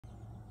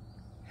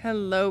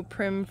Hello,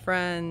 Prim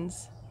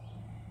friends.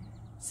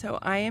 So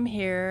I am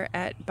here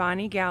at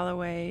Bonnie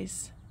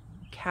Gallaway's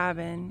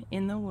cabin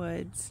in the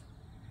woods,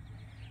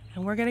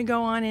 and we're going to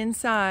go on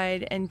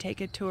inside and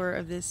take a tour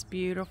of this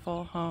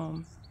beautiful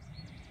home.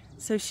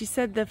 So she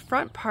said the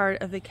front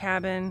part of the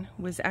cabin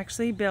was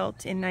actually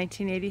built in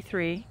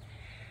 1983,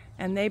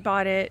 and they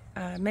bought it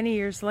many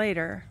years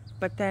later,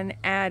 but then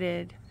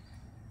added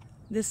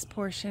this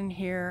portion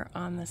here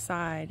on the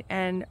side,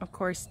 and of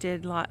course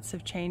did lots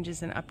of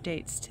changes and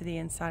updates to the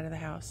inside of the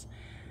house.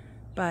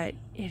 But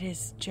it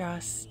is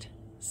just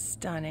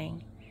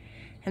stunning.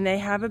 And they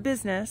have a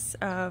business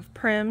of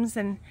prims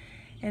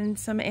and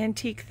some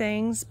antique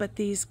things, but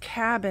these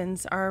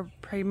cabins are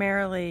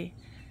primarily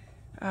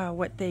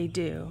what they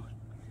do.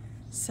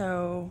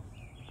 So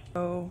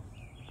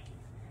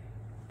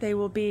they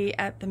will be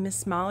at the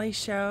Miss Molly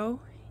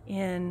show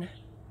in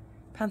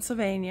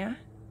Pennsylvania.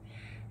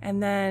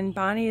 And then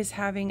Bonnie is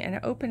having an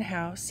open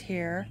house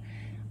here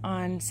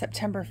on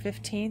September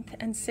 15th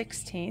and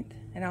 16th.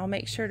 And I'll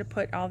make sure to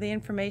put all the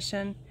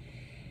information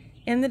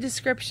in the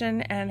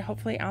description and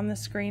hopefully on the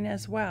screen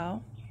as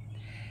well.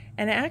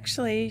 And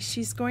actually,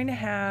 she's going to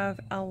have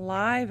a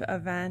live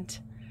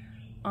event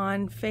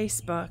on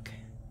Facebook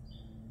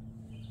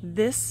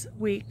this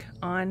week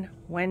on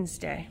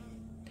Wednesday.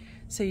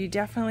 So you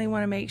definitely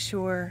want to make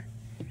sure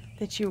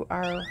that you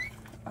are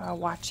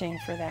watching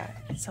for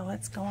that. So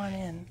let's go on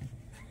in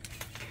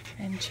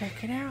and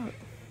check it out.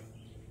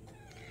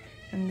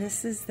 And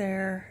this is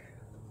their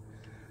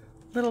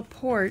little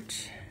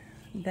porch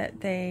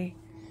that they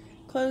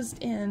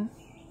closed in,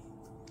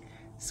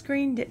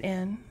 screened it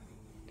in.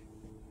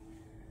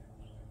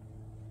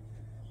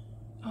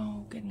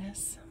 Oh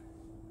goodness.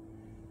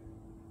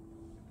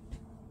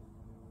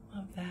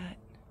 Love that.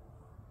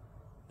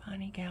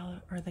 Bonnie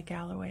the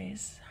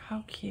Galloways.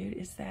 How cute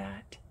is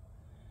that?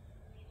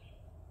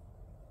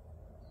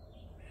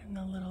 And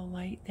the little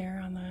light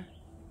there on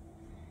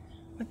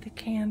with the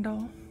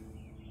candle.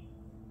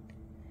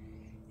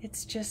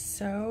 It's just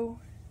so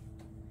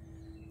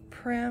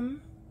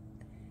prim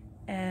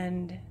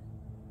and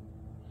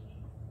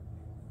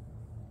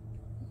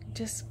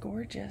just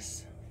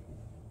gorgeous,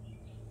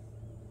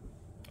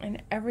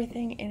 and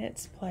everything in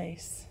its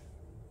place.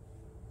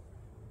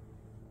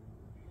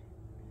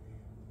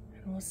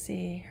 And we'll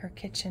see her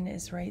kitchen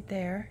is right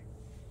there.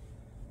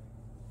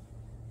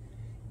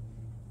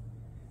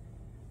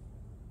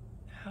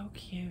 How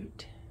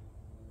cute.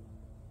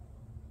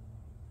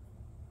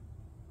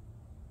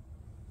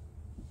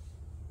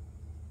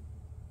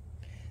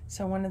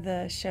 So one of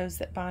the shows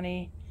that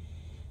Bonnie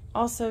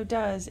also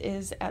does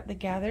is at the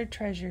Gathered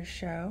Treasures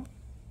show.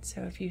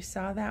 So if you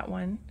saw that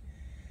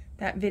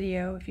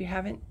video, if you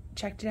haven't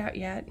checked it out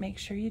yet, make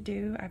sure you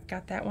do. I've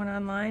got that one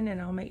online, and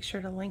I'll make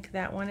sure to link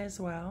that one as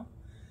well.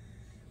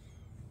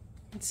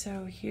 And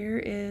so here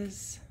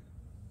is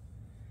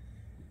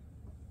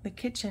the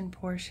kitchen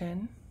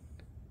portion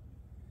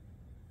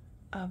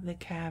of the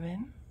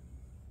cabin.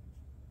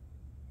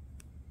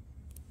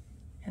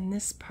 And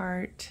this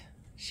part,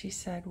 she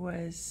said,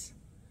 was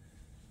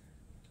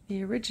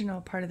the original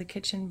part of the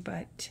kitchen,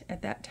 but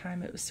at that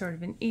time it was sort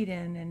of an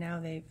eat-in, and now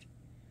they've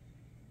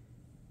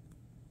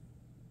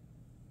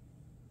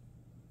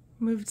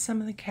moved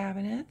some of the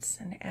cabinets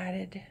and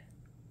added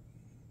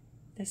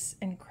this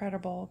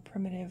incredible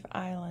primitive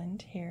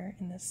island here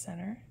in the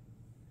center.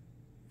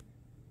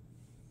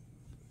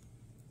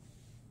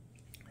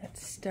 That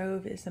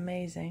stove is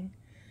amazing.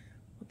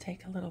 We'll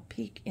take a little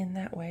peek in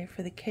that way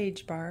for the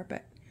cage bar,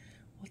 but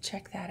we'll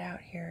check that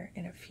out here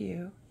in a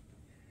few.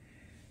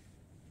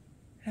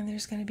 And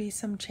there's going to be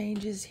some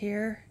changes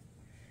here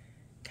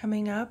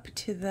coming up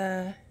to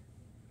the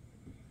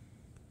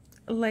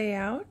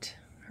layout.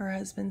 Her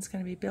husband's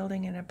going to be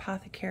building an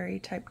apothecary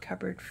type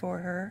cupboard for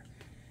her.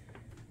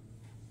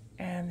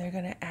 And they're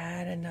going to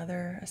add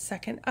a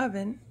second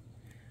oven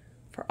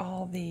for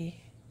all the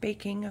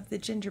baking of the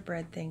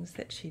gingerbread things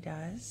that she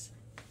does.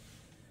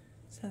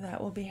 So that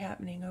will be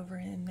happening over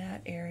in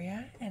that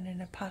area, and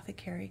an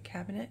apothecary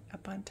cabinet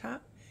up on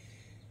top.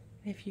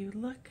 And if you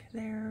look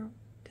there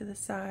to the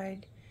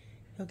side,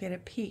 you'll get a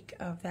peek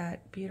of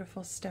that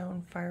beautiful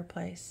stone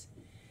fireplace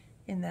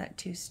in that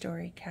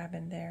two-story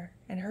cabin there.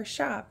 And her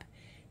shop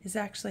is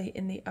actually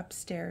in the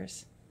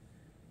upstairs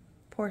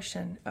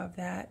portion of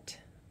that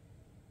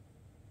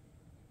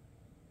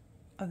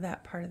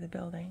part of the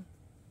building.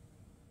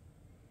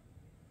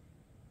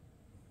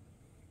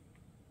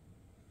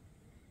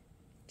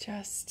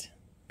 Just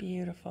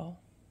beautiful.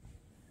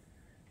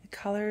 The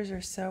colors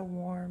are so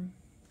warm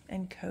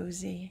and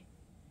cozy.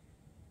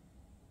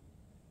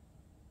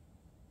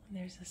 And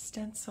there's a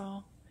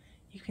stencil.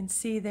 You can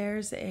see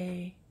there's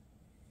a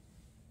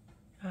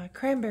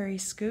cranberry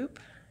scoop.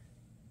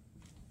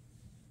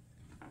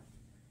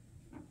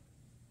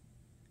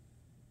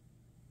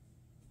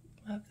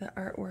 Love the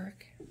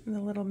artwork and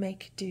the little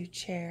make-do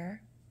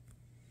chair.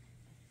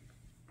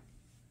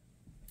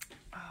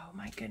 Oh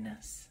my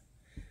goodness.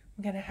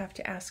 I'm going to have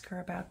to ask her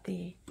about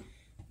the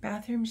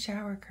bathroom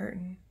shower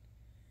curtain.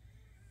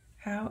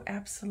 How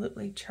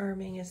absolutely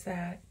charming is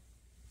that?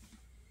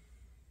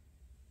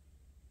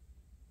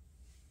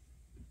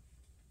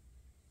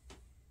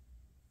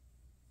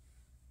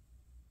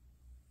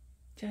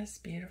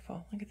 Just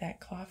beautiful. Look at that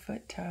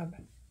clawfoot tub.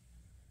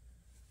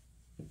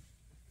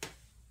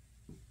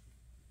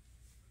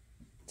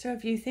 So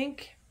if you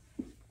think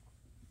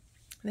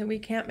that we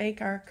can't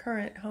make our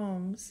current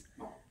homes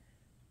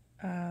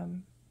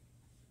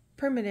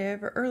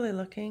primitive or early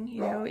looking,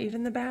 you know,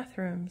 even the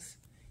bathrooms,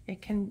 it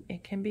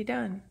can be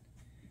done.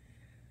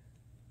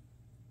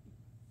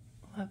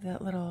 Love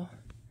that little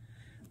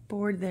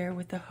board there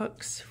with the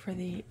hooks for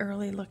the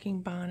early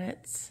looking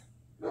bonnets.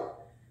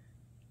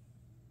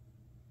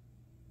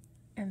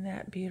 And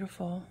that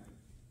beautiful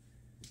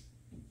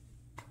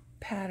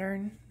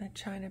pattern, the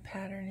China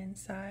pattern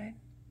inside.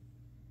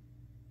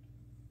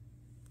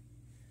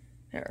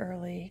 The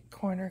early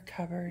corner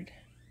cupboard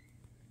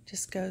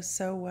just goes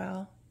so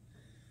well.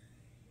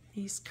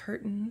 These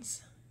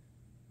curtains.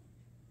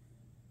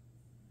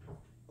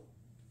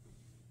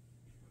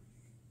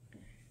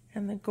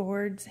 And the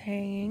gourds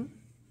hanging.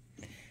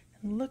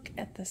 And look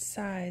at the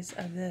size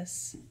of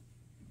this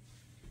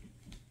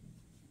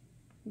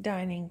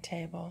dining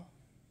table.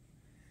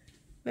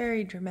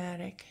 Very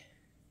dramatic.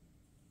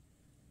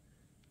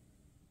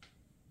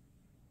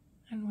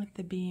 And with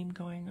the beam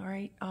going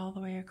right all the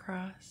way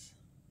across.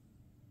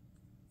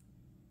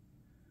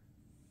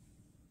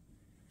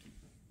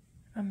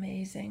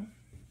 Amazing.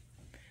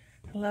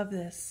 I love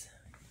this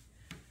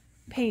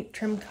paint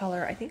trim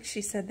color. I think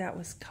she said that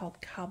was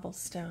called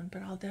cobblestone,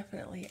 but I'll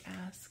definitely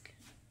ask.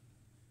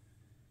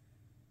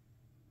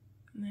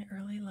 And the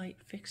early light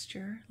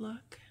fixture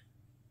look.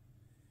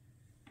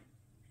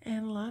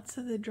 And lots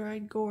of the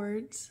dried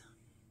gourds.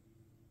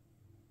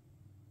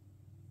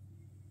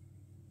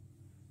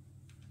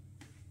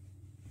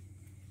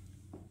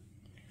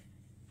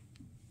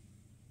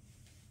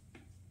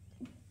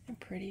 A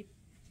pretty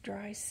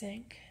dry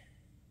sink.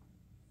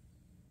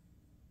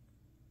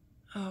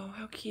 Oh,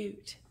 how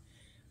cute.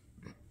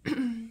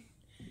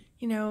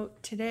 You know,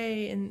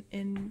 today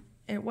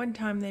at one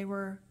time they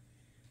were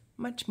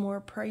much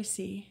more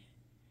pricey,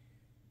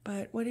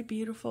 but what a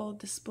beautiful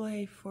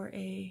display for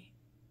a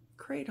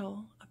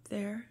cradle up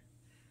there.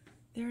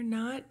 They're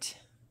not,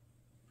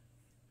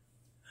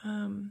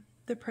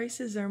 the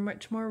prices are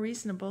much more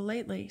reasonable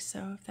lately,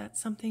 so if that's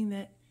something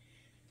that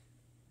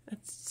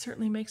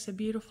certainly makes a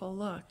beautiful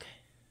look.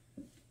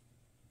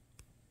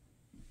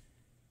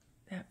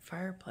 That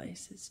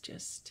fireplace is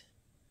just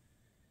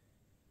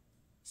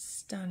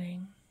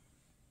stunning.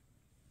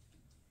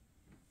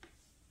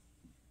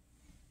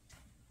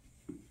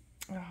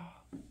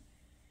 Oh,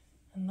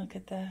 and look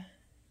at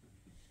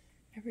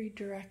every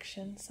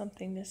direction,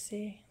 something to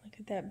see. Look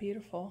at that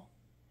beautiful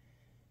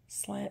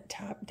slant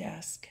top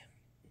desk.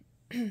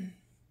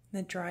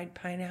 The dried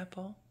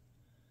pineapple.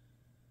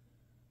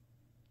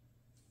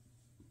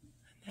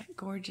 And that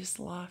gorgeous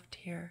loft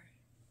here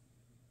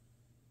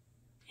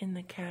in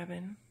the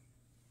cabin.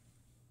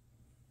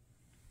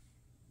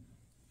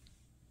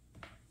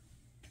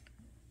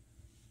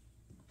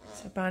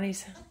 So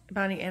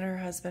Bonnie and her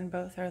husband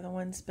both are the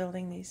ones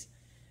building these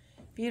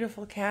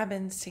beautiful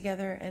cabins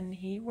together, and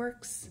he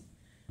works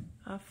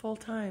full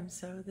time.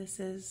 So this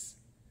is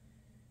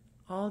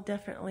all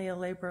definitely a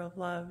labor of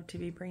love to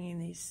be bringing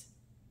these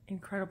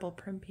incredible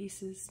prim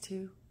pieces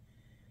to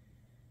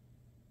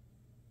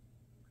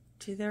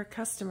their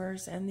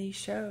customers and these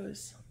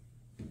shows.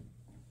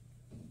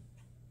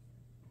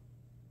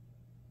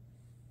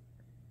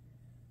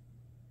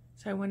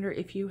 So I wonder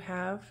if you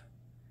have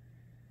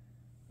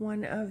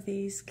one of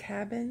these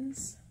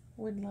cabins.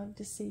 Would love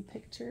to see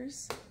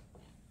pictures.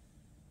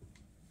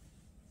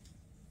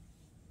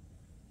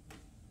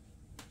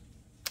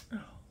 Oh,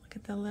 look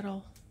at the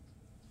little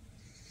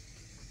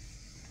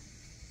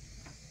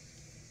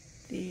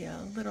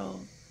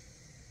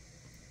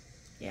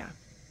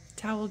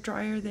towel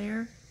dryer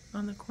there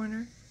on the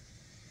corner.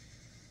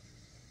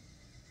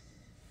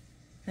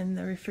 And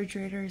the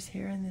refrigerator is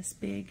here in this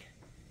big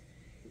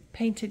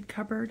painted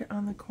cupboard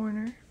on the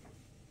corner.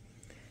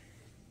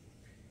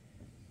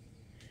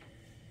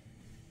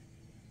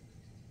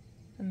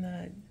 And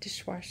the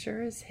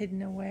dishwasher is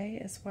hidden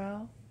away as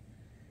well.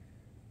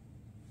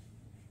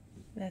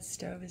 That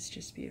stove is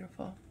just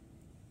beautiful.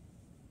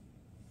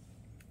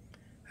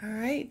 All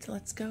right,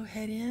 let's go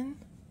head in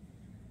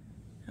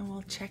and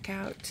we'll check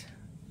out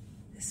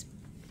this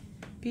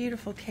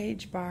beautiful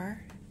cage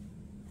bar.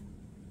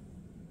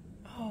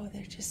 Oh,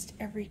 they're just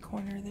every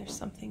corner, there's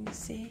something to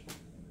see.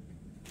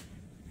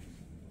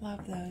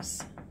 Love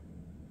those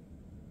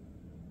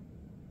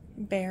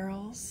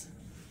barrels.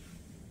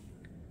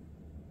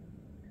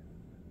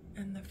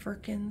 And the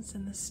firkins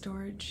and the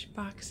storage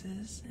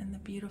boxes and the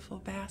beautiful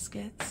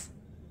baskets.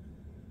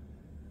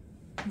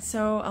 And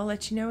so I'll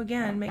let you know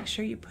again, make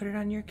sure you put it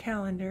on your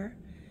calendar.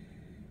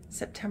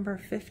 September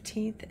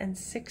 15th and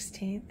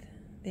 16th,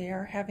 they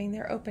are having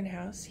their open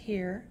house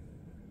here.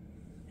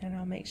 And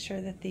I'll make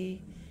sure that the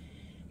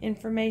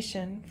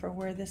information for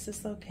where this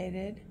is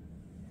located,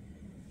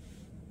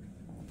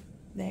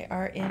 they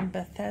are in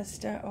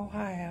Bethesda,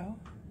 Ohio,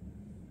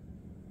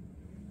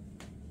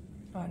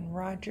 on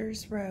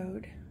Rogers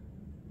Road.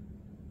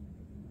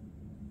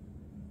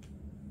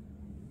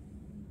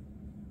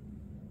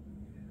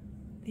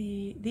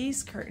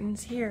 These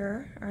curtains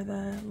here are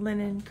the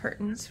linen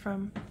curtains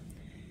from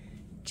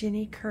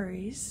Ginny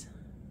Curry's.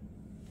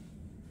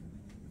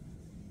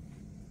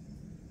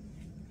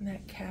 And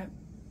that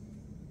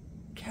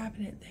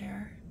cabinet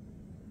there,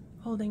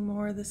 holding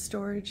more of the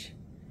storage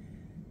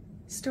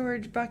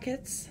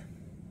buckets.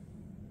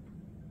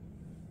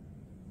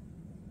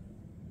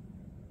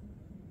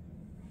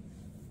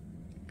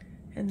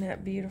 And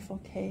that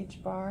beautiful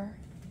cage bar.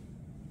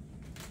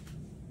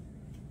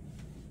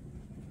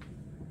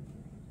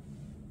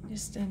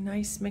 Just a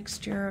nice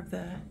mixture of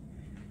the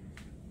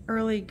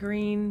early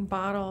green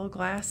bottle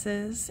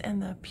glasses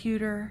and the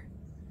pewter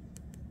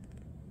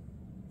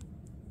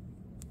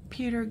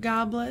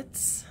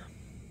goblets.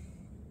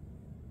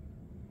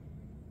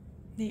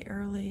 The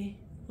early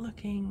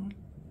looking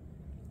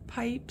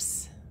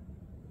pipes.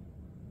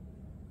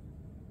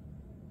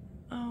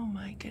 Oh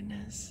my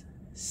goodness,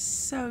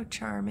 so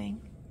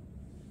charming.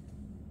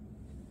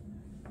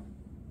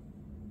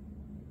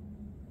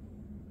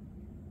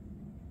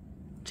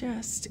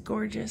 Just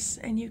gorgeous,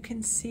 and you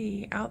can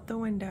see out the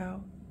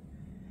window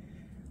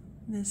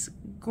this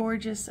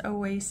gorgeous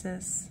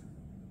oasis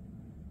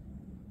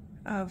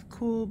of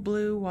cool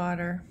blue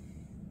water.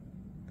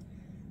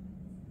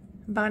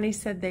 Bonnie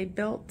said they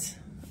built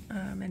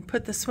and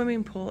put the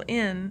swimming pool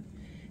in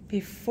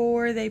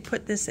before they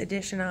put this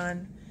addition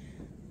on,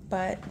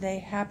 but they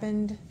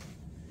happened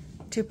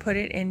to put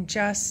it in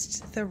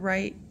just the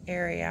right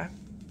area.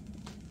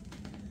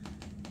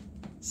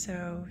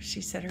 So she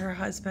said her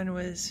husband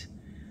was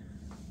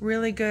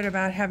really good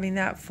about having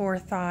that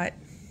forethought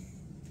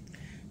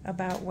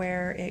about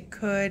where it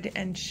could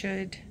and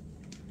should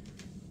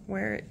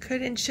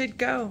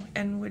go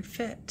and would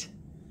fit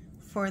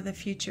for the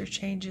future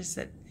changes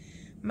that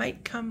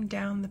might come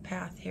down the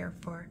path here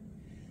for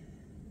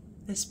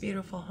this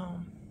beautiful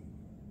home.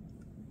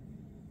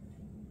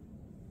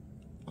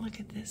 Look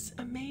at this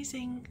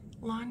amazing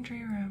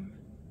laundry room.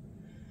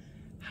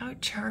 How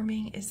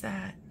charming is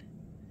that?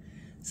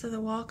 So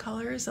the wall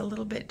color is a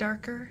little bit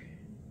darker.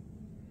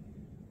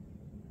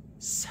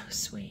 So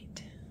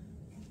sweet.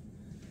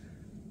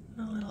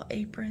 The little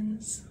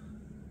aprons.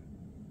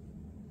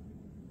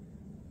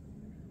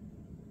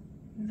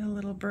 The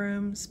little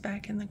brooms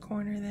back in the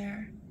corner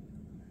there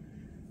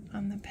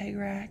on the peg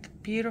rack.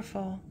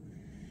 Beautiful.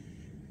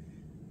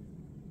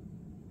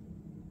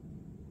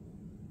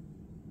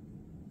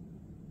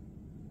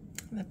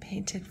 The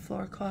painted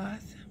floor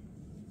cloth.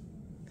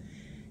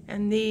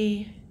 And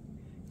the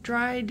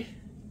dried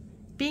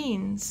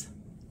beans.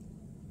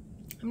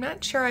 I'm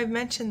not sure I've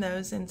mentioned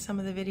those in some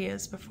of the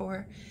videos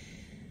before,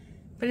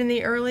 but in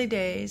the early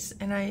days,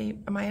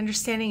 and my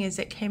understanding is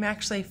it came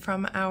actually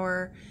from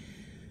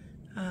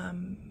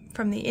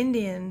from the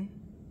Indian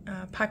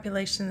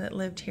population that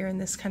lived here in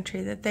this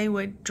country, that they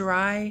would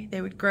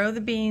grow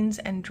the beans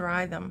and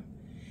dry them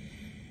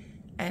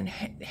and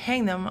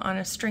hang them on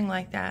a string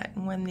like that.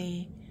 And when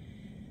the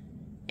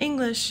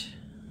English,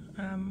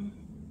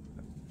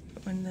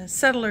 when the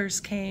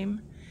settlers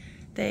came,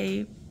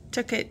 they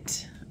took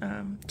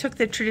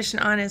the tradition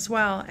on as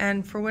well,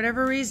 and for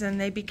whatever reason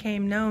they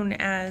became known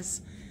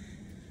as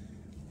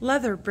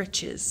leather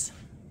breeches.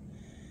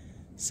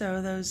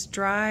 So those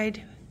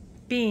dried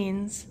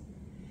beans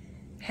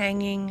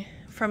hanging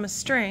from a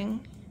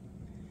string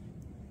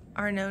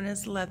are known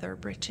as leather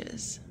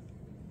breeches.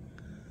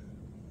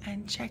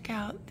 And check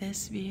out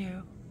this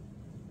view,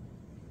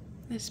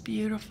 this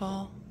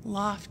beautiful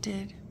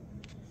lofted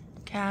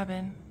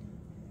cabin.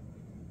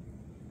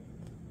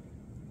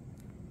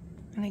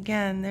 And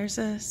again, there's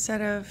a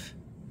set of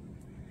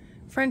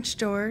French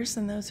doors,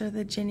 and those are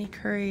the Ginny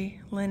Curry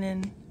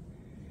linen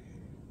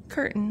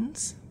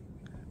curtains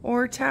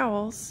or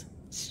towels.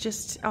 It's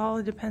just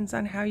it depends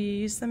on how you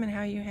use them and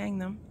how you hang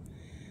them.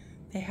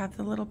 They have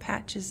the little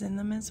patches in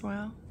them as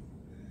well.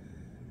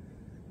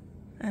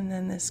 And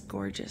then this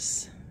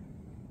gorgeous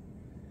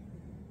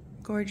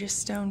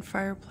stone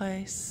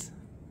fireplace.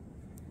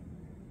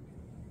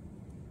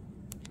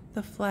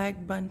 The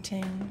flag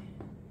bunting,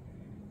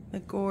 the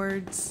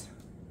gourds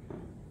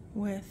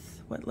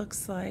with what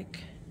looks like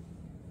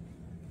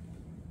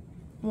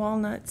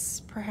walnuts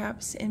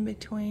perhaps in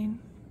between.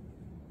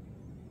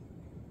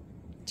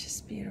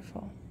 Just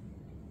beautiful.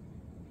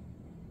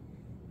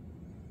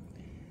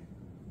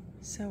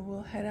 So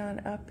we'll head on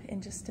up in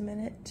just a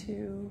minute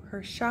to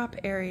her shop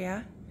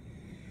area.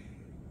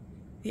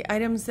 The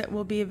items that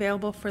will be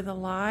available for the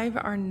live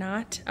are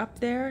not up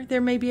there. There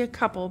may be a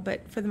couple,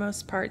 but for the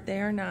most part they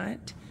are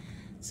not.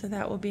 So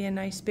that will be a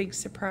nice big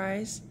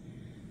surprise.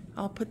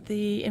 I'll put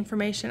the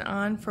information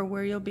on for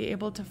where you'll be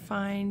able to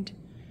find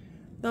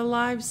the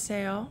live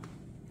sale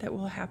that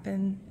will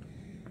happen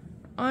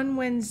on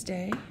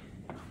Wednesday.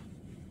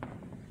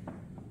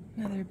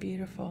 Another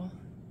beautiful,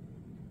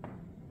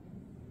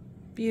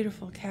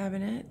 beautiful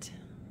cabinet.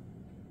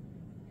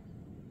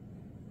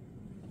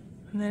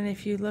 And then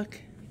if you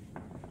look,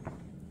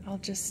 I'll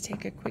just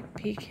take a quick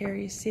peek here.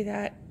 You see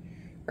that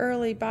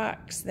early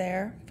box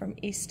there from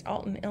East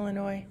Alton,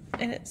 Illinois,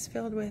 and it's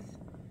filled with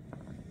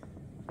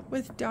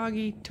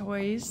doggy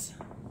toys.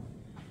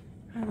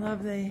 I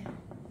love the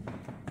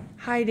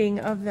hiding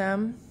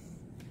them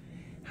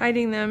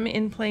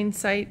in plain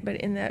sight, but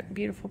in that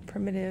beautiful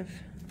primitive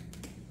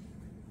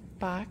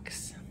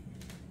box.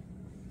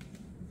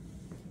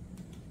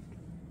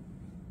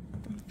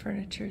 The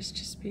furniture is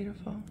just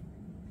beautiful.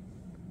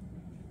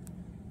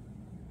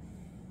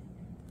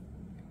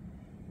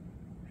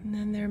 And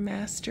then their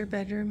master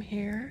bedroom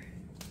here.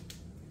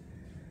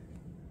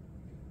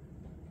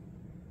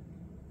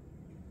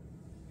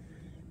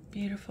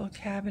 Beautiful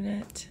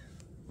cabinet,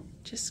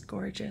 just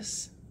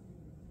gorgeous.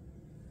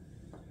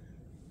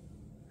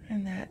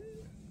 And that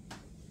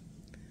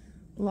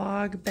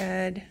log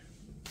bed,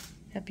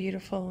 that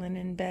beautiful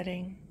linen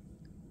bedding.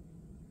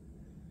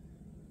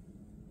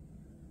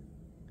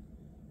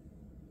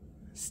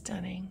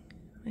 Stunning.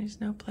 There's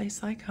no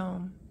place like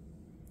home.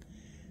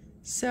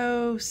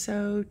 So,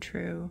 so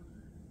true.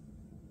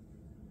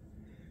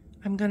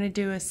 I'm going to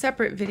do a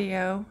separate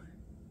video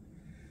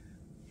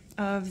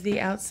of the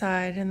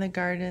outside and the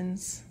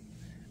gardens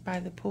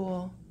by the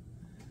pool.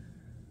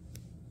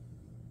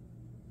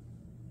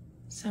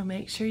 So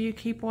make sure you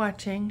keep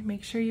watching.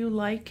 Make sure you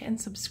like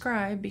and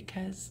subscribe,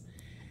 because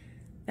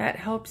that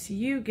helps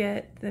you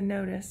get the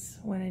notice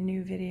when a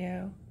new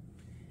video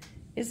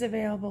is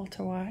available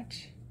to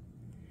watch.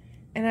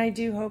 And I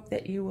do hope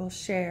that you will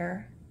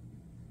share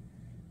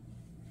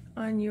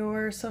on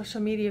your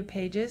social media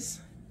pages,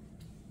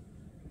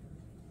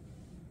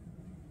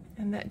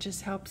 and that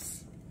just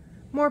helps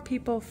more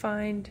people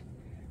find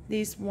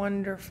these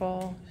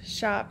wonderful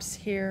shops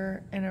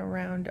here and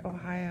around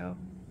Ohio.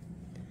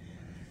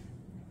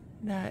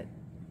 That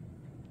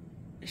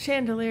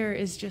chandelier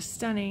is just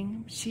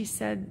stunning.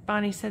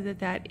 Bonnie said that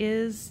that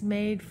is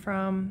made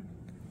from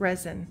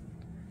resin.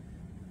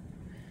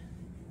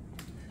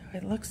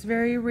 It looks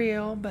very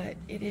real, but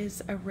it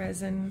is a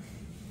resin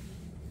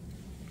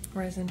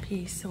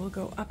piece. So we'll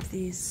go up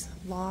these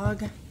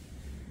log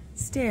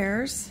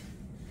stairs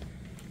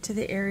to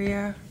the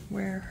area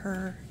where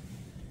her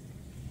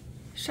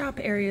shop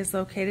area is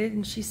located,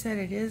 and she said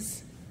it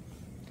is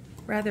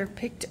rather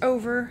picked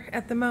over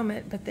at the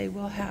moment, but they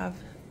will have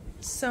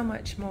so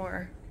much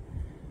more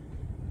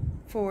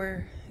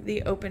for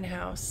the open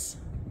house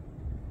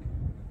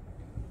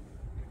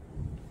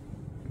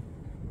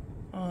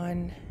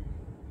on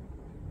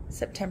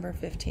September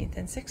 15th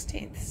and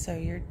 16th, so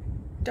you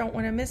don't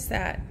want to miss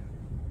that.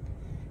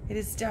 It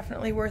is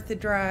definitely worth the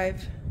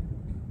drive.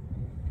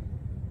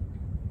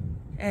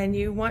 And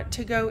you want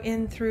to go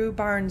in through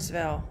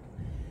Barnesville.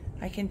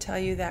 I can tell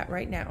you that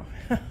right now.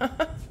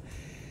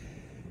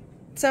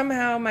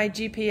 Somehow my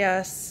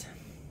GPS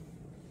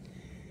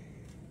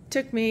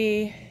took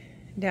me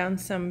down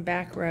some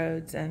back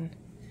roads, and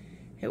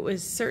it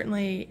was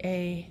certainly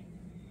a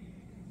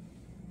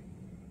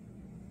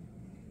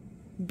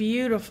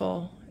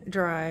beautiful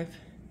drive.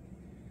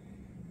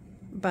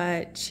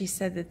 But she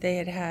said that they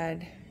had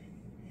had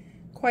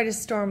quite a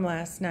storm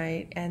last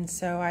night, and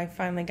so I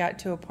finally got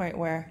to a point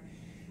where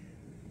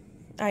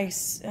I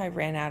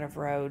ran out of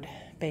road,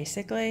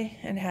 basically,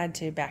 and had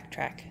to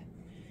backtrack.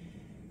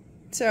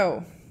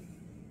 So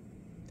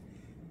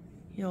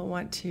you'll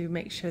want to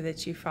make sure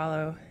that you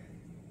follow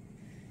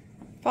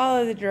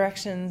the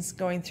directions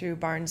going through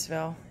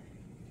Barnesville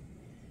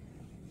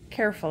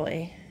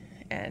carefully,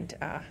 and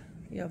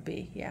you'll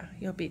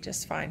be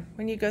just fine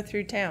when you go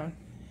through town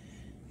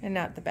and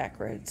not the back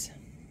roads.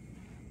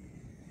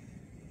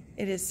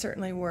 It is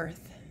certainly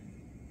worth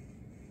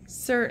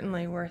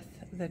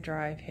the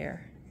drive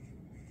here.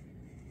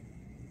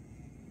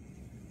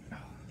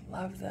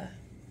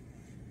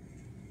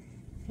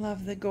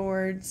 Love the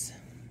gourds,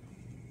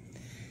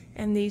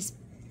 and these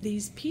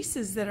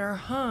pieces that are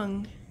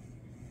hung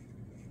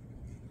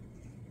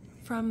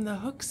from the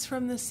hooks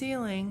from the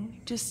ceiling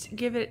just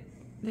give it,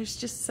 there's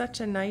just such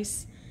a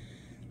nice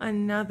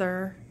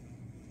another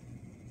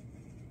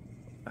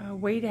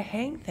way to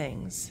hang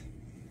things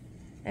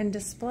and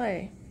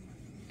display.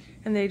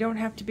 And they don't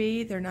have to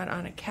be, they're not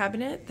on a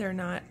cabinet, they're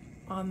not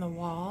on the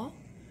wall,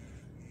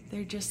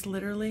 they're just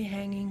literally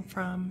hanging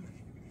from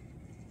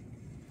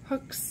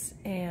hooks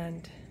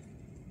and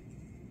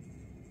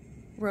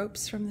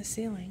ropes from the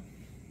ceiling,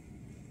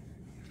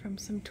 from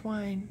some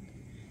twine.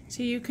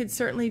 So you could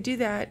certainly do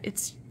that.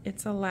 It's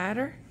a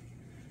ladder,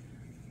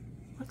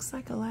 looks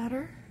like a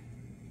ladder,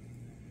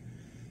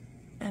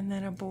 and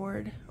then a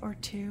board or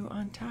two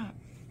on top.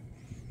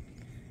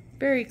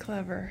 Very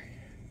clever.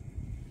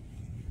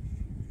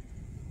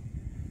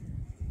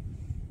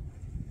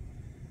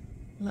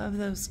 Love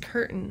those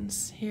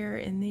curtains here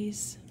in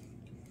these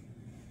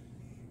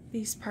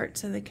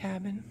parts of the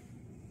cabin.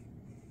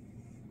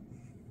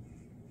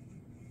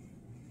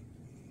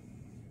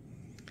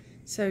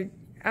 So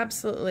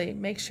absolutely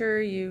make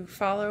sure you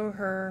follow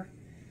her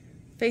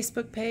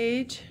Facebook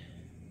page,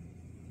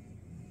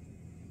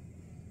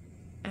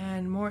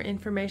 and more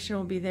information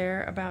will be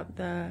there about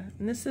and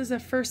this is a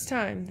first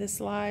time, this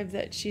live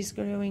that she's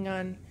doing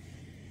on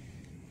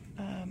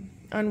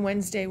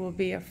Wednesday will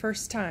be a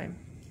first time.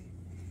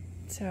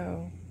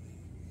 So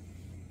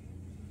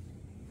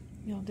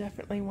you'll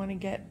definitely want to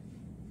get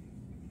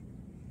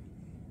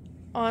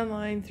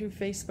online through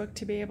Facebook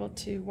to be able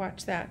to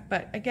watch that.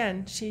 But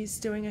again, she's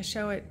doing a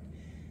show at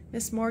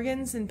Miss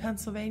Morgan's in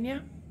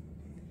Pennsylvania,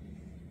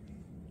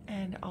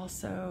 and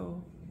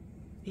also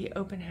the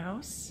open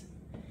house.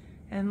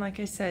 And like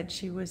I said,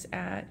 she was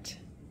at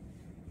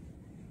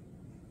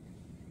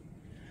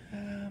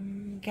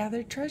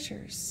Gathered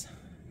Treasures.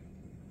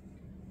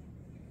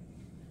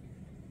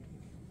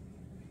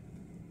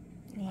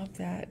 Love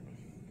that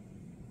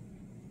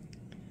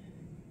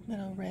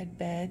little red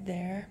bed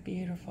there,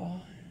 beautiful.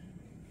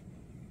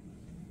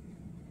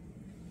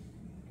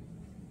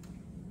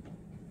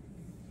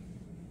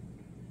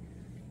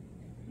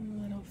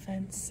 Little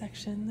fence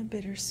section, the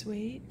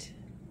bittersweet.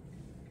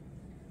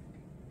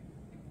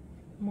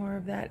 More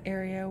of that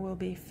area will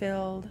be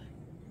filled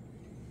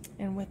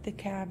and with the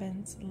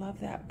cabins. Love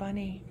that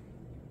bunny.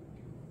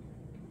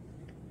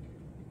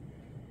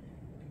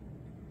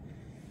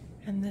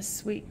 And this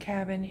sweet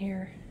cabin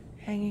here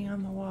hanging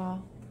on the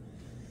wall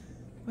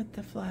with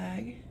the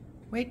flag.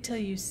 Wait till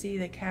you see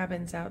the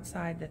cabins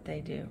outside that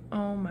they do.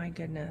 Oh my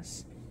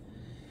goodness.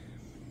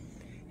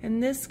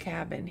 And this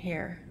cabin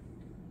here,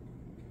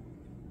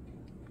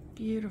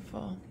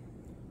 beautiful.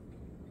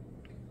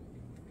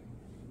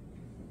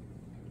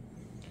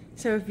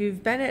 So if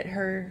you've been at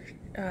her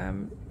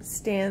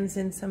stands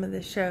in some of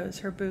the shows,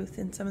 her booth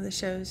in some of the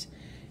shows,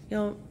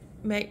 you'll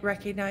might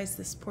recognize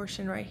this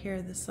portion right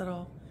here, this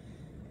little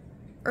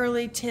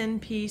early tin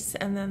piece,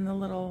 and then the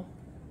little,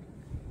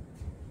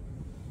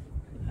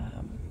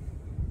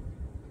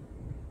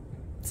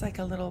 it's like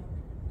a little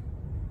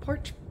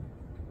porch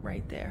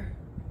right there.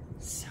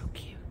 So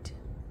cute.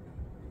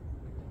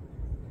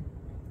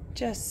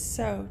 Just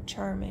so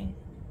charming.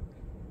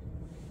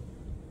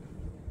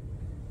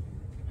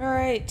 All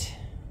right,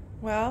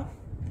 well,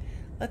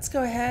 let's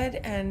go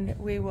ahead and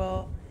we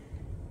will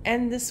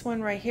end this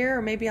one right here,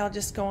 or maybe I'll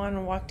just go on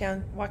and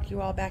walk you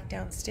all back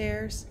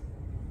downstairs,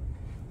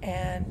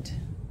 and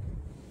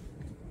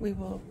we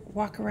will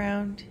walk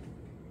around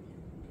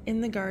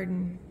in the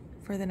garden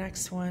for the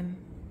next one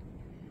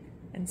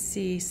and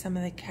see some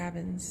of the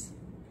cabins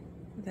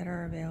that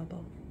are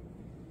available.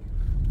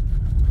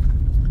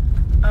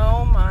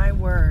 Oh my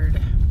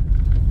word.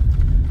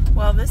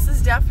 Well, this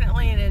is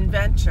definitely an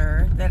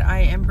adventure that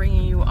I am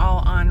bringing you all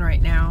on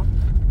right now,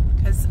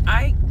 because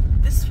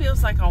this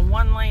feels like a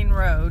one-lane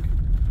road.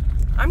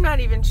 I'm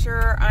not even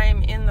sure I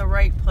am in the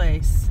right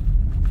place,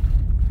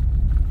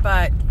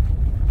 but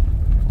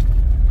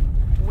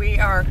we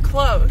are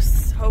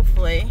close,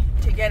 hopefully,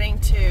 to getting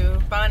to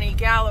Bonnie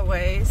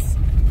Gallaway's,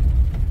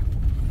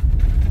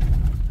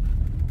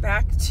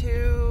 back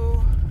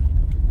to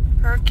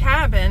her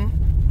cabin.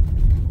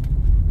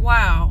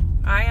 Wow,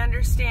 I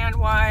understand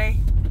why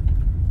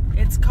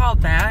it's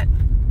called that.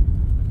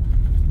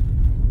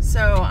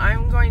 So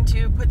I'm going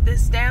to put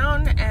this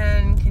down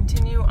and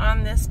continue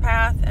on this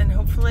path, and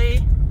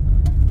hopefully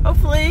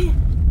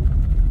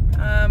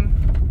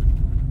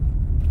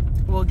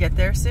we'll get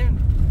there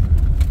soon.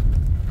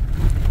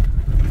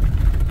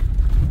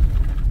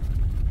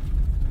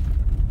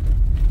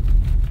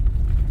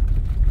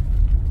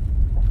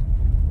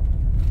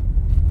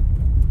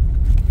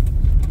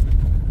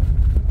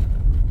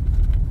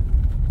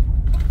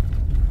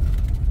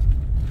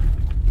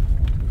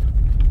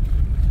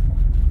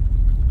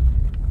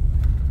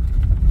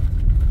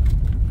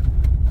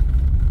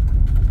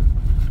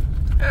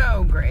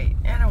 Oh, great,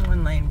 and a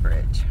one-lane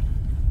bridge.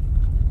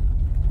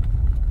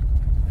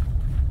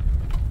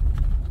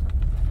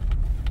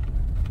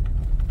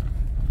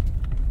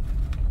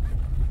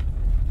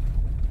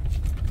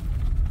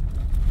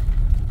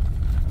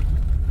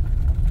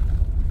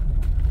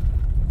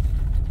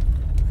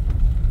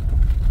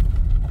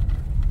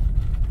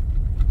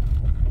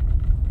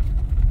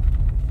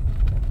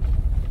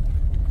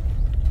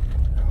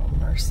 Oh,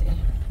 mercy.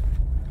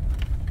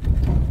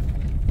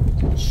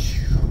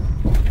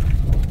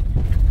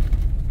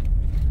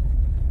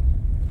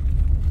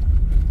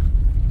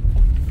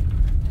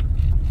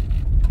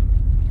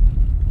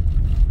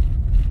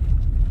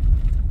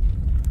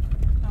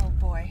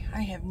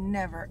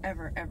 Never,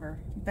 ever, ever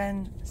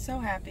been so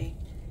happy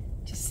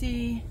to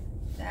see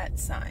that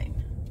sign.